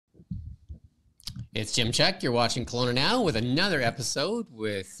It's Jim Csek. You're watching KelownaNow with another episode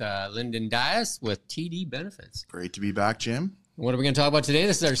with Lyndon Dyas with TD Benefits. Great to be back, Jim. What are we going to talk about today?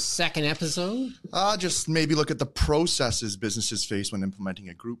 This is our second episode. Just maybe look at the processes businesses face when implementing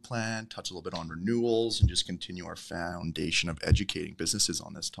a group plan, touch a little bit on renewals, and just continue our foundation of educating businesses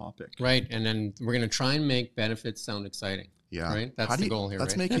on this topic. Right, and then we're going to try and make benefits sound exciting. Yeah. Right? That's the goal here,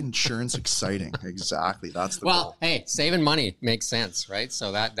 Let's right? make insurance exciting. Exactly. That's the goal. Well, hey, saving money makes sense, right?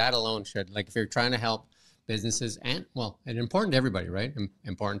 So that alone should, like if you're trying to help businesses and important to everybody, right?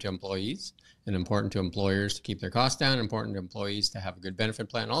 Important to employees and important to employers to keep their costs down, important to employees to have a good benefit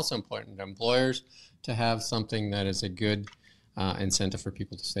plan, also important to employers to have something that is a good incentive for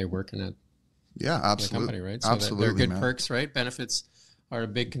people to stay working at the company, right? So absolutely, they're good perks, right? Benefits are a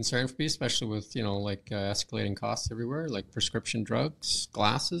big concern for me, especially with, escalating costs everywhere, like prescription drugs,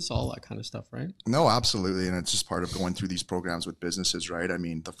 glasses, all that kind of stuff, right? No, absolutely. And it's just part of going through these programs with businesses, right? I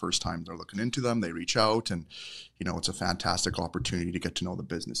mean, the first time they're looking into them, they reach out and, it's a fantastic opportunity to get to know the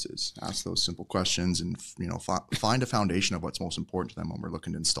businesses, ask those simple questions and, find a foundation of what's most important to them when we're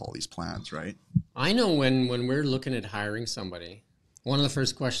looking to install these plans, right? I know when we're looking at hiring somebody, one of the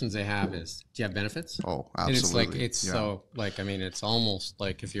first questions they have is, do you have benefits? Oh, absolutely. And it's almost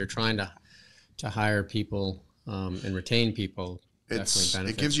like if you're trying to hire people and retain people,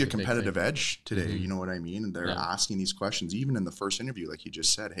 it gives you a competitive edge today. Mm-hmm. You know what I mean? And they're asking these questions, even in the first interview, like you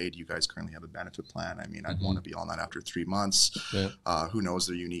just said, hey, do you guys currently have a benefit plan? I mean, I'd want to be on that after 3 months. Yeah. Who knows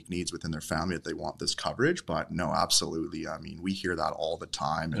their unique needs within their family that they want this coverage? But no, absolutely. I mean, we hear that all the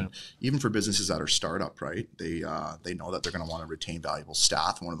time. And even for businesses that are startup, right? They know that they're going to want to retain valuable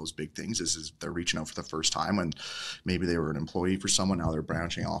staff. And one of those big things is they're reaching out for the first time when maybe they were an employee for someone. Now they're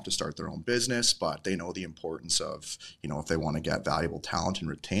branching off to start their own business, but they know the importance of, if they want to get valuable talent and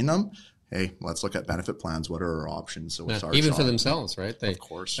retain them, hey, let's look at benefit plans. What are our options? So it's even for themselves, right? Of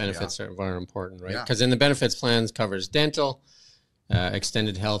course, benefits are important, right? Because in the benefits plans covers dental,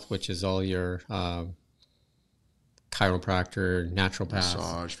 extended health, which is all your chiropractor, naturopath,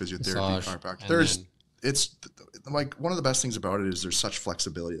 massage, physiotherapy, chiropractor. It's like one of the best things about it is there's such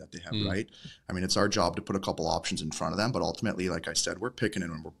flexibility that they have, right? I mean, it's our job to put a couple options in front of them, but ultimately, like I said, we're picking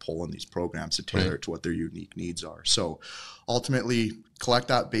and we're pulling these programs to tailor it to what their unique needs are. So ultimately, collect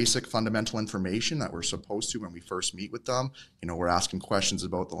that basic fundamental information that we're supposed to when we first meet with them. We're asking questions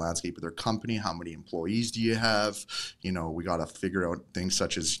about the landscape of their company. How many employees do you have? We got to figure out things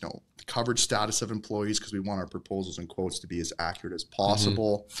such as, the coverage status of employees, because we want our proposals and quotes to be as accurate as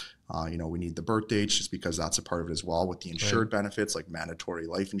possible. We need the birth dates just because that's a part of it as well with the insured benefits like mandatory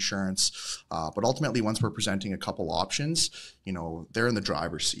life insurance. But ultimately, once we're presenting a couple options, they're in the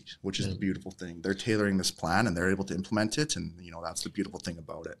driver's seat, which is the beautiful thing. They're tailoring this plan and they're able to implement it. And, that's the beautiful thing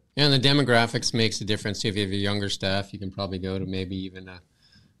about it. Yeah, and the demographics makes a difference. If you have a younger staff, you can probably go to maybe even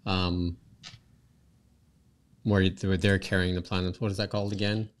where they're carrying the plan. What is that called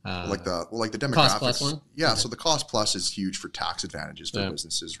again? Like the demographics. Cost plus one? Yeah, so the cost plus is huge for tax advantages for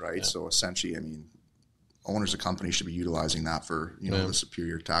businesses, right? Yeah. So essentially, owners of companies should be utilizing that for, the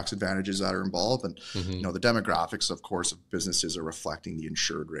superior tax advantages that are involved. And, the demographics, of course, of businesses are reflecting the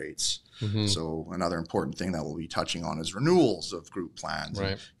insured rates. So another important thing that we'll be touching on is renewals of group plans.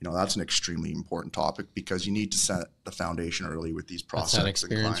 Right. And, that's an extremely important topic because you need to set the foundation early with these processes. That's that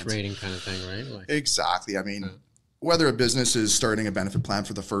experience rating kind of thing, right? Exactly. Whether a business is starting a benefit plan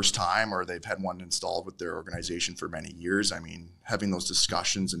for the first time or they've had one installed with their organization for many years, having those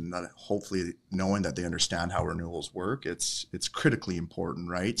discussions and hopefully knowing that they understand how renewals work, it's critically important,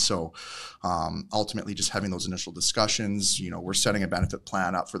 right? So ultimately just having those initial discussions, we're setting a benefit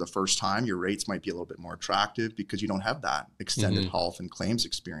plan up for the first time. Your rates might be a little bit more attractive because you don't have that extended health and claims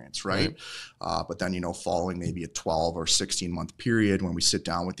experience, right? But then, following maybe a 12 or 16 month period when we sit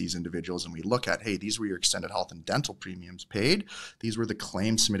down with these individuals and we look at, hey, these were your extended health and dental premiums paid. These were the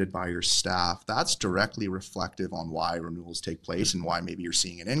claims submitted by your staff. That's directly reflective on why renewals take place and why maybe you're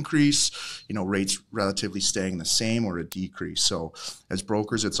seeing an increase, rates relatively staying the same or a decrease. So as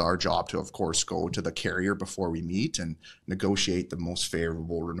brokers, it's our job to, of course, go to the carrier before we meet and negotiate the most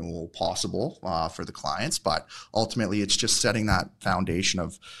favorable renewal possible for the clients. But ultimately, it's just setting that foundation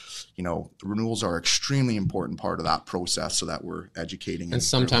of, renewals are an extremely important part of that process so that we're educating. And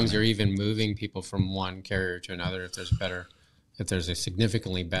sometimes you're even moving people from one carrier to another if there's a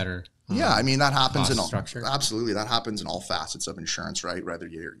significantly better Yeah, I mean, that happens in all structure. Absolutely, that happens in all facets of insurance, right? Whether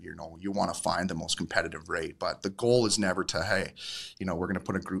you want to find the most competitive rate, but the goal is never to, hey, we're going to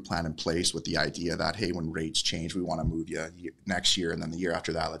put a group plan in place with the idea that, hey, when rates change, we want to move you next year, and then the year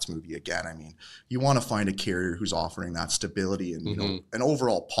after that, let's move you again. I mean, you want to find a carrier who's offering that stability and an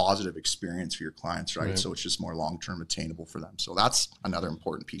overall positive experience for your clients, right? So it's just more long-term attainable for them. So that's another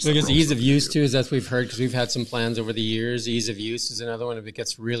important piece. Because ease of use too, is that's what we've heard, because we've had some plans over the years. Ease of use is another one. If it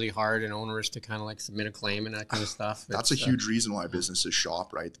gets really hard and onerous to kind of like submit a claim and that kind of stuff. That's a huge reason why businesses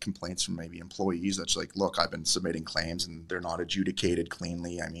shop, right? Complaints from maybe employees that's like, look, I've been submitting claims and they're not adjudicated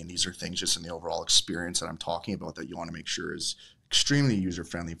cleanly. I mean, these are things just in the overall experience that I'm talking about that you want to make sure is extremely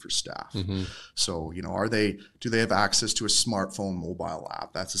user-friendly for staff. So, do they have access to a smartphone mobile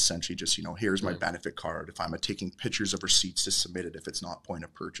app? That's essentially just, here's my benefit card. If I'm taking pictures of receipts to submit it, if it's not point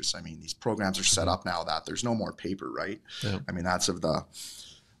of purchase. I mean, these programs are set up now that there's no more paper, right? I mean, that's of the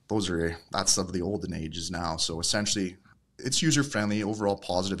olden ages now. So essentially it's user-friendly, overall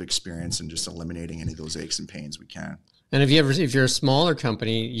positive experience, and just eliminating any of those aches and pains we can. And if you're a smaller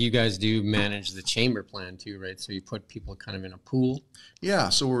company, you guys do manage the chamber plan too, right? So you put people kind of in a pool. Yeah,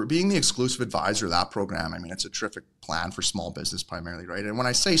 so we're being the exclusive advisor of that program. I mean, it's a terrific plan for small business primarily, right? And when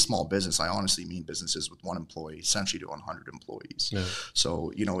I say small business, I honestly mean businesses with one employee, essentially to 100 employees.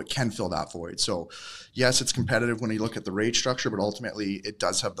 So, it can fill that void. So yes, it's competitive when you look at the rate structure, but ultimately it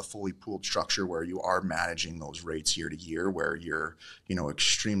does have the fully pooled structure where you are managing those rates year to year, where you're,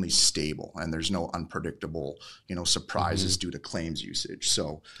 extremely stable and there's no unpredictable, surprises due to claims usage.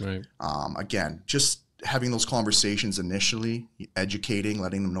 So again, just having those conversations initially, educating,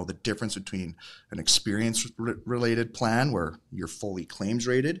 letting them know the difference between an experience-related plan where you're fully claims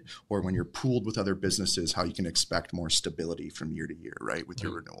rated, or when you're pooled with other businesses, how you can expect more stability from year to year, right, with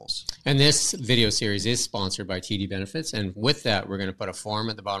your renewals. And this video series is sponsored by TD Benefits. And with that, we're going to put a form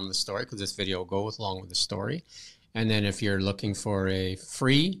at the bottom of the story, because this video will go along with the story. And then if you're looking for a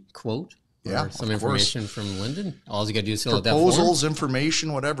free quote, some information from Lyndon, all you got to do is fill out that form. Proposals,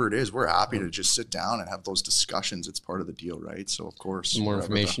 information, whatever it is, we're happy to just sit down and have those discussions. It's part of the deal, right? So, of course. The more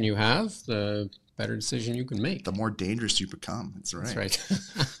information you have, the better decision you can make. The more dangerous you become. That's right.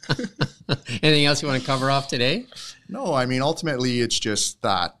 Anything else you want to cover off today? No, I mean, ultimately, it's just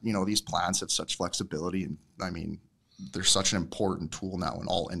that, these plans have such flexibility. And, I mean, they're such an important tool now in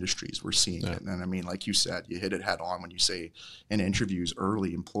all industries. We're seeing it. And I mean, like you said, you hit it head on when you say in interviews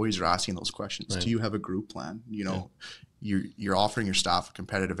early, employees are asking those questions. Do you have a group plan? You're offering your staff a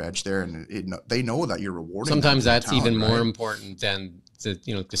competitive edge there, and they know that you're rewarding. Sometimes that's even more important than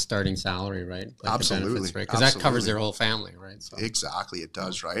the starting salary, right? Like Absolutely. Because that covers their whole family, right? So. Exactly, it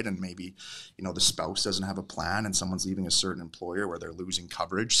does, right? And maybe, the spouse doesn't have a plan and someone's leaving a certain employer where they're losing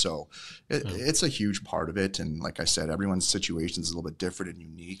coverage. So it's a huge part of it. And like I said, everyone's situation is a little bit different and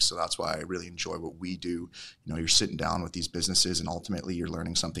unique. So that's why I really enjoy what we do. You're sitting down with these businesses and ultimately you're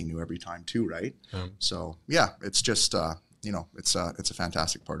learning something new every time too, right? So yeah, it's just, it's a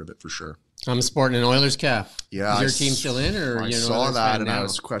fantastic part of it for sure. I'm sporting an Oilers cap. Yeah, is your team still in, or I saw that and I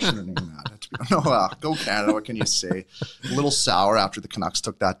was questioning that. No, go Canada. What can you say? A little sour after the Canucks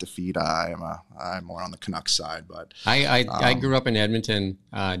took that defeat. I'm more on the Canucks side, but I grew up in Edmonton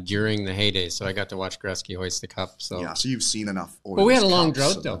during the heyday, so I got to watch Gretzky hoist the cup. So yeah, so you've seen enough Oilers. But we had a long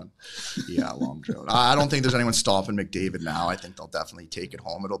drought though. Yeah, long drought. I don't think there's anyone stopping McDavid now. I think they'll definitely take it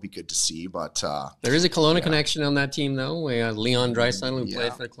home. It'll be good to see, but there is a Kelowna connection on that team though. We had Leon Draisaitl, who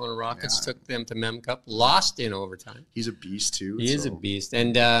played for the Kelowna Rockets, took them to Mem Cup, lost in overtime. He's a beast too. He is a beast.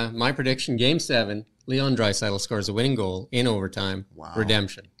 And my prediction, Game 7, Leon Draisaitl scores a winning goal in overtime. Wow.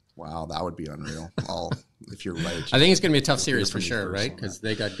 Redemption. Wow, that would be unreal. If you're right. I think it's going to be a tough series for sure, right? Because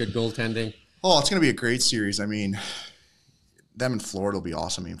they got good goaltending. Oh, it's going to be a great series. I mean, them in Florida will be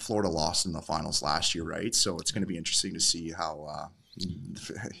awesome. I mean, Florida lost in the finals last year, right? So it's going to be interesting to see how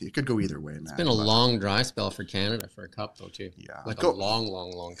it could go either way, man. It's been a long dry spell for Canada for a cup, though, too. Yeah. Like a long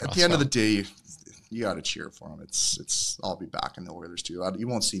dry At the end of the day, you got to cheer for them. I'll be back in the Oilers, too. You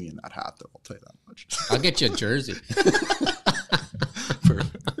won't see me in that hat, though. I'll tell you that much. I'll get you a jersey.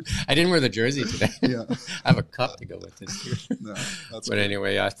 I didn't wear the jersey today. Yeah. I have a cup to go with this too. No, that's but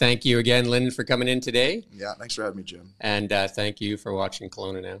anyway, thank you again, Lyndon, for coming in today. Yeah, thanks for having me, Jim. And thank you for watching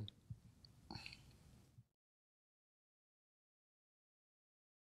Kelowna Now.